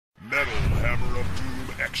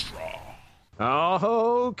XTRA.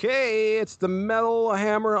 Okay, it's the Metal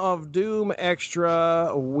Hammer of Doom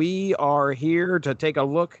Extra. We are here to take a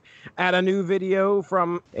look at a new video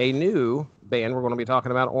from a new band we're going to be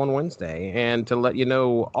talking about on Wednesday, and to let you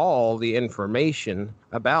know all the information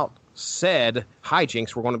about said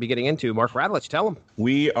hijinks we're going to be getting into. Mark Radulich, tell them.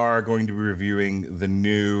 We are going to be reviewing the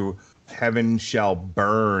new Heaven Shall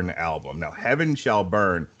Burn album. Now, Heaven Shall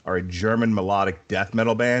Burn are a German melodic death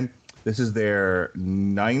metal band. This is their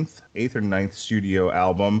 8th or 9th studio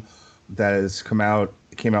album that has come out.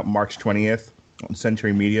 It came out March 20th on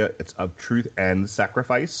Century Media. It's Of Truth and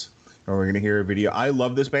Sacrifice. And we're going to hear a video. I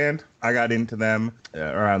love this band. I got into them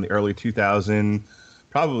around the early 2000s,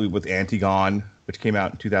 probably with Antigone, which came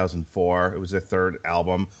out in 2004. It was their 3rd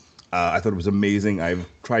album. I thought it was amazing. I've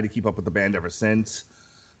tried to keep up with the band ever since.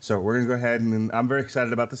 So we're going to go ahead, and I'm very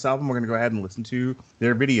excited about this album. We're going to go ahead and listen to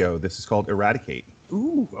their video. This is called Eradicate.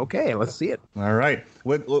 Ooh, okay, let's see it. All right.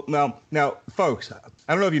 Now, folks,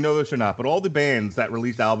 I don't know if you know this or not, but all the bands that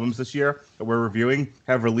released albums this year that we're reviewing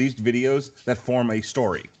have released videos that form a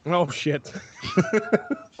story. Oh, shit.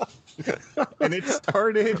 And it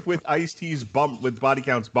started with Ice-T's with Body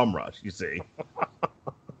Count's Bum Rush, you see.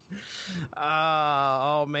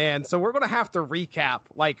 Oh man, so we're gonna have to recap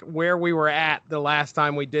like where we were at the last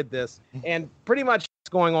time we did this, and pretty much what's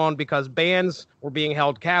going on because bands were being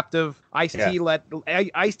held captive.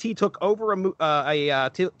 Ice-T took over a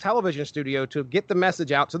television studio to get the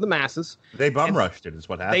message out to the masses. They bum rushed it, is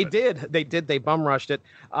what happened. They bum rushed it,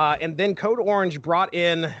 and then Code Orange brought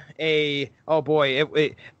in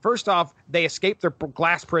first off, they escaped their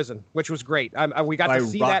glass prison, which was great. We got to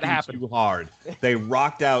see that happen. Too hard. They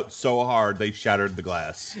rocked out so hard they shattered the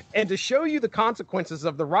glass. And to show you the consequences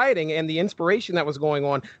of the rioting and the inspiration that was going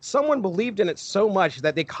on, someone believed in it so much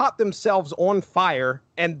that they caught themselves on fire.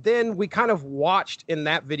 And then we kind of watched in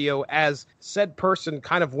that video as said person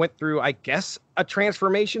kind of went through, I guess, a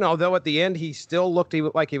transformation, although at the end he still looked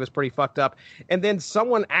like he was pretty fucked up. And then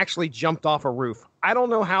someone actually jumped off a roof. I don't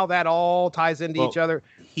know how that all ties into each other.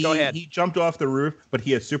 Go ahead. He jumped off the roof, but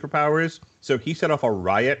he has superpowers, so he set off a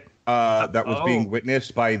riot that was being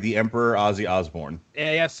witnessed by the Emperor Ozzy Osbourne.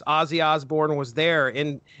 Yes, Ozzy Osbourne was there,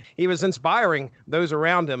 and he was inspiring those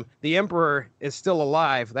around him. The Emperor is still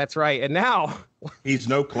alive. That's right. And now he's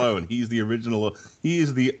no clone. He's the original. He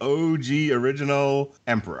is the OG original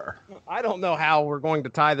Emperor. I don't know how we're going to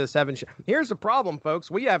tie this Here's the problem,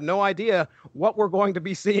 folks. We have no idea what we're going to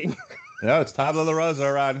be seeing. No, it's Tabla La Rosa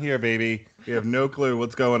around here, baby. We have no clue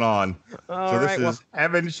what's going on. This is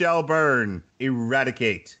Heaven Shall Burn,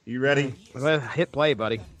 Eradicate. You ready? Well, hit play,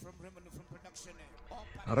 buddy.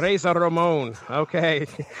 Reza Ramon. Okay.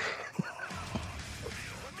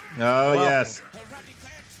 Yes.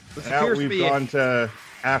 Now we've gone to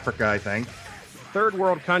Africa, I think. Third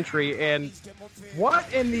world country, and what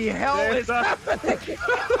in the hell is happening?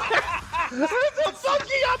 There's a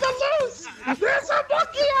monkey on the loose! There's a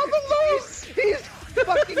monkey on the loose! He's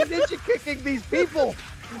fucking ninja kicking these people!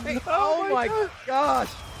 Oh my gosh!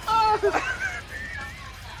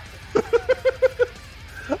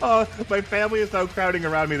 My family is now crowding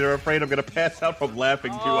around me. They're afraid I'm going to pass out from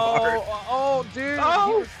laughing too hard. Oh, dude!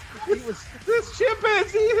 This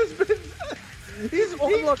chimpanzee has been... He's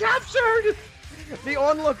captured! The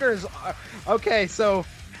onlookers. Okay, so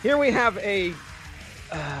here we have a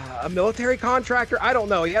military contractor. I don't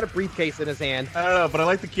know. He had a briefcase in his hand. I don't know, but I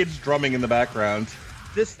like the kids drumming in the background.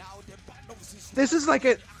 This is like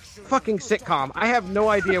a fucking sitcom. I have no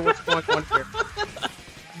idea what's going on here.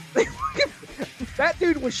 That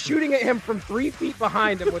dude was shooting at him from 3 feet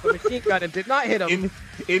behind him with a machine gun and did not hit him.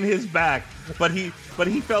 In his back, but he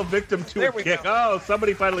fell victim to a kick. Go. Oh,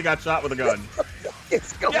 somebody finally got shot with a gun.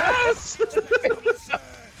 It's going. Yes!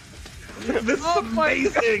 This is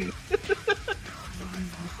amazing.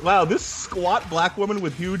 Wow, this squat black woman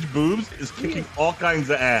with huge boobs is kicking all kinds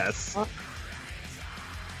of ass.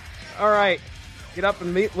 All right, get up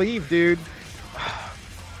and leave, dude.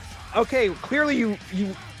 Okay, clearly you.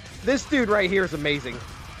 This dude right here is amazing.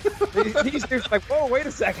 These dudes like, whoa, wait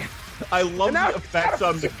a second. I love the effects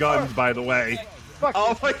on the guns, by the way.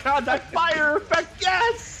 Oh my god, that fire effect,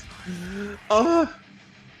 yes! Wow.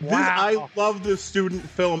 I love the student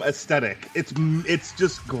film aesthetic. It's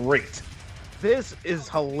just great. This is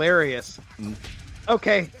hilarious.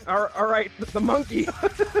 Okay, all right, the monkey.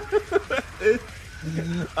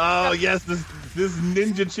 Oh yes, this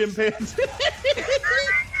ninja chimpanzee.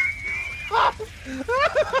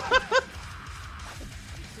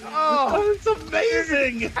 Oh, it's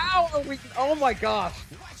amazing! How are we? Oh my gosh!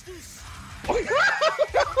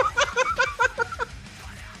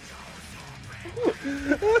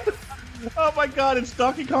 Oh my god, it's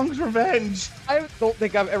Donkey Kong's Revenge. I don't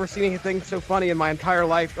think I've ever seen anything so funny in my entire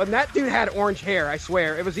life. And that dude had orange hair, I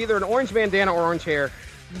swear. It was either an orange bandana or orange hair.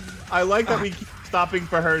 I like that we keep stopping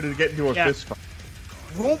for her to get into a fist fight.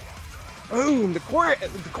 Boom, the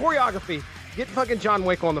choreography. Get fucking John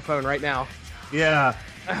Wick on the phone right now. Yeah.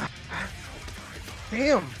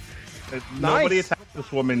 Damn. Nobody attacks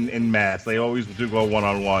this woman in mass. They always do go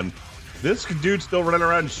one-on-one. This dude's still running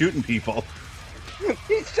around shooting people.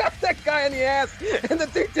 He shot that guy in the ass, and the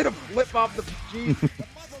dude did a flip off the Jeep.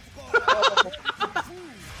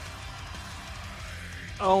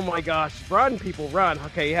 Oh my gosh. Run, people, run.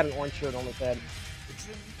 Okay, he had an orange shirt on his head.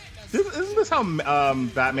 Isn't this how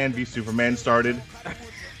Batman v Superman started?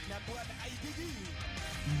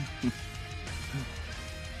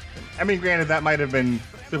 I mean, granted, that might have been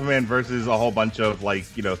Superman versus a whole bunch of, like,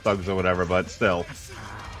 you know, thugs or whatever, but still.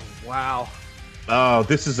 Wow. Oh,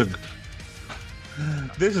 this is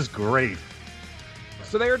great.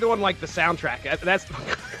 So they were doing, like, the soundtrack.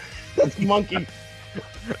 That's monkey.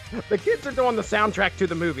 The kids are doing the soundtrack to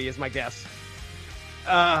the movie, is my guess.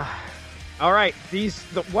 All right.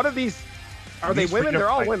 What are these? Are they women? They're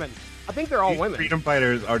all women. I think they're all women. Freedom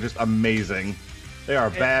fighters are just amazing. They are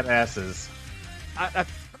badasses.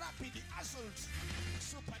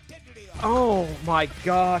 Oh my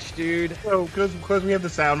gosh, dude. So, because we have the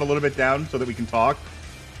sound a little bit down so that we can talk.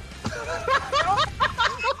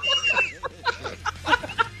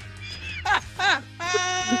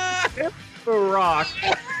 The rock.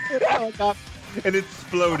 And it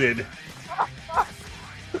exploded.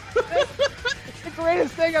 The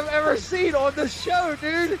greatest thing I've ever seen on the show,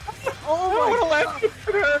 dude. Oh my god. It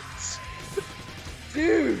hurts.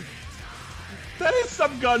 Dude. That is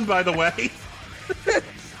some gun, by the way.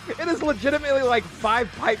 It is legitimately like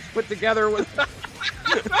 5 pipes put together with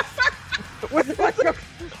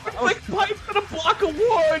like pipes and a block of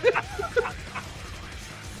wood.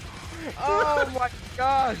 Oh my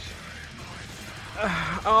gosh.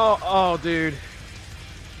 Oh, dude.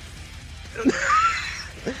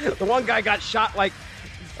 The one guy got shot like.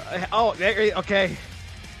 Okay.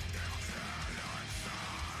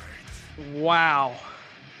 Wow.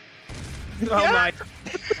 Oh my.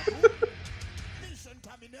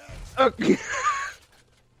 Okay.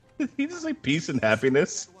 Did he just say peace and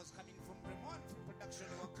happiness?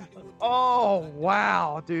 Oh,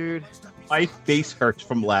 wow, dude. My face hurts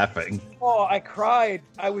from laughing. Oh, I cried.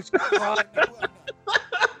 I was crying.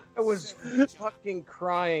 I was fucking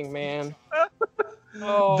crying, man.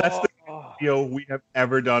 Oh. That's the video we have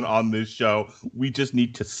ever done on this show. We just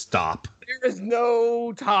need to stop. There is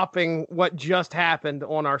no topping what just happened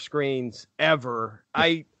on our screens ever.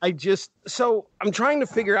 So I'm trying to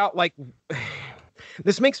figure out, like,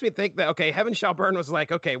 this makes me think that, okay, Heaven Shall Burn was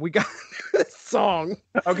like, okay, we got this song.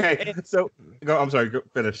 Okay, so I'm sorry, go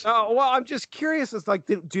finish. Oh, well, I'm just curious. It's like,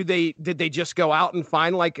 did they just go out and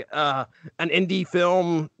find like an indie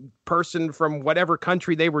film person from whatever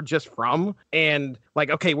country they were just from, and like,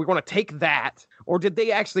 okay, we're going to take that, or did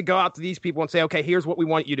they actually go out to these people and say, okay, here's what we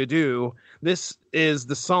want you to do. This is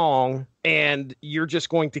the song, and you're just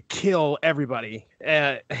going to kill everybody.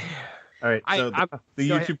 All right, so the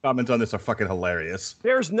YouTube comments on this are fucking hilarious.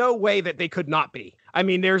 There's no way that they could not be. I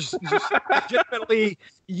mean, there's just legitimately,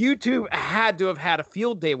 YouTube had to have had a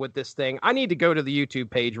field day with this thing. I need to go to the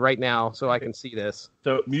YouTube page right now so I can see this.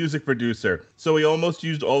 So, music producer. So we almost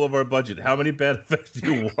used all of our budget. How many bad effects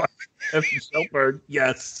do you want? Shelburne,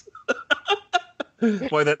 yes.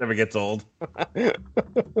 Boy, that never gets old.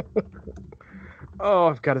 Oh,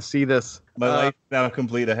 I've got to see this. My life now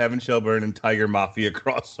complete. A Heaven Shall Burn and Tiger Mafia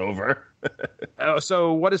crossover. Oh,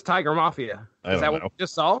 so what is Tiger Mafia? Is that what we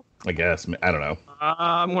just saw? I guess. I don't know.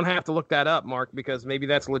 I'm going to have to look that up, Mark, because maybe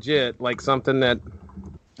that's legit. Like something that...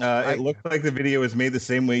 it looks like the video is made the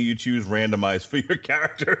same way you choose randomize for your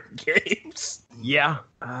character games. Yeah.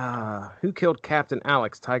 Who killed Captain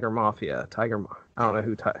Alex? Tiger Mafia. I don't know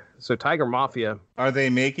who. So Tiger Mafia. Are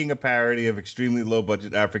they making a parody of extremely low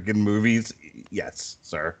budget African movies? Yes,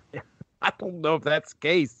 sir. I don't know if that's the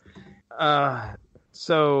case.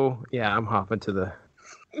 So yeah, I'm hopping to the.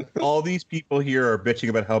 All these people here are bitching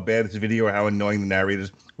about how bad this video or how annoying the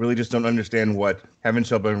narrators. Really just don't understand what Heaven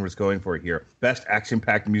Shall Burn was going for here. Best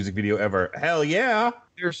action-packed music video ever. Hell yeah!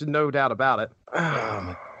 There's no doubt about it.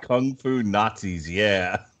 Kung Fu Nazis,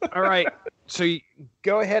 yeah. All right, so you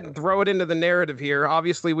go ahead and throw it into the narrative here.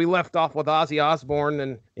 Obviously, we left off with Ozzy Osbourne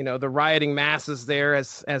and, you know, the rioting masses there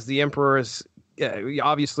as the Emperor is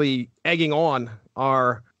obviously egging on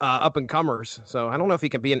our up-and-comers. So I don't know if he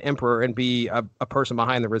can be an emperor and be a person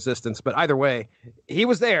behind the resistance, but either way, he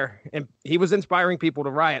was there and he was inspiring people to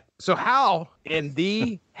riot. So how in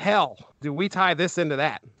the hell do we tie this into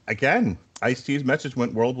that? Again, Ice-T's message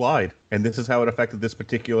went worldwide, and this is how it affected this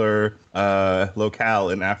particular locale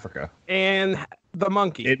in Africa. And the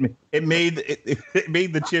monkey. It made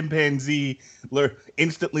the chimpanzee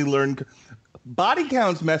instantly learn. Body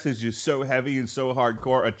Count's message is so heavy and so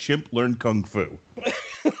hardcore. A chimp learned kung fu.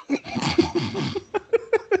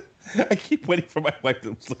 I keep waiting for my wife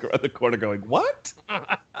to look around the corner going, what?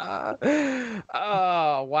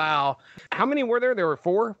 Oh, wow. How many were there? There were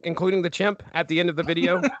 4, including the chimp at the end of the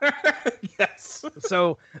video. Yes.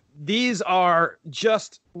 So these are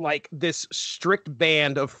just like this strict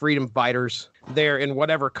band of freedom fighters there in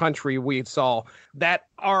whatever country we saw that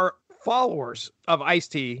are followers of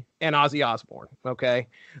Ice-T and Ozzy Osbourne. Okay.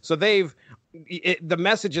 So the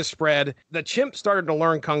message is spread. The chimp started to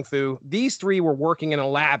learn kung fu. These 3 were working in a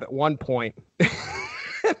lab at one point.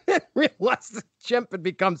 And then realized the chimp had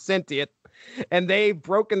become sentient. And they've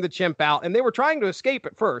broken the chimp out. And they were trying to escape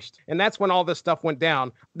at first. And that's when all this stuff went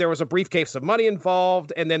down. There was a briefcase of money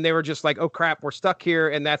involved. And then they were just like, oh, crap, we're stuck here.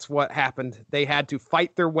 And that's what happened. They had to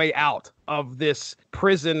fight their way out of this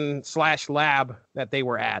prison/lab that they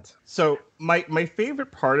were at. So my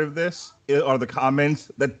favorite part of this are the comments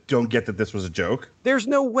that don't get that this was a joke. There's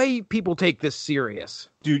no way people take this serious.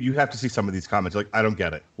 Dude, you have to see some of these comments. Like, I don't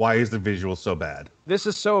get it. Why is the visual so bad? This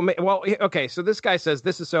is so amazing. Well, okay, so this guy says,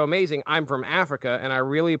 this is so amazing. I'm from Africa, and I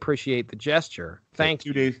really appreciate the gesture. Thank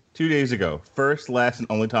you. 2 days ago. First, last, and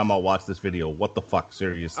only time I'll watch this video. What the fuck?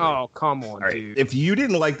 Seriously. Oh, come on, right, dude. If you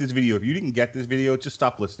didn't like this video, if you didn't get this video, just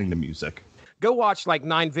stop listening to music. Go watch like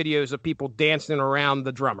 9 videos of people dancing around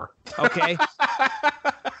the drummer, okay?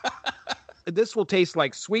 This will taste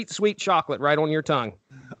like sweet, sweet chocolate right on your tongue.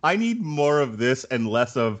 I need more of this and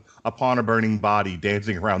less of Upon a Burning Body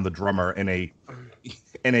dancing around the drummer in a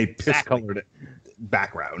piss-colored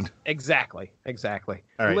background. Exactly.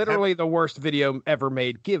 All right, Literally the worst video ever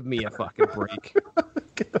made. Give me a fucking break.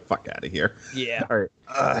 Get the fuck out of here. Yeah. All right.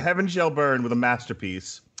 Heaven Shall Burn with a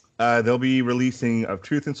masterpiece. They'll be releasing Of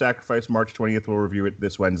Truth and Sacrifice March 20th. We'll review it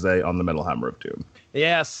this Wednesday on the Metal Hammer of Doom.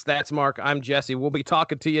 Yes, that's Mark. I'm Jesse. We'll be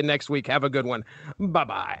talking to you next week. Have a good one.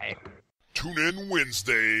 Bye-bye. Tune in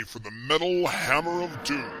Wednesday for the Metal Hammer of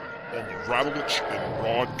Doom on the Radulich and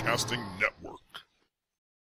Broadcasting Network.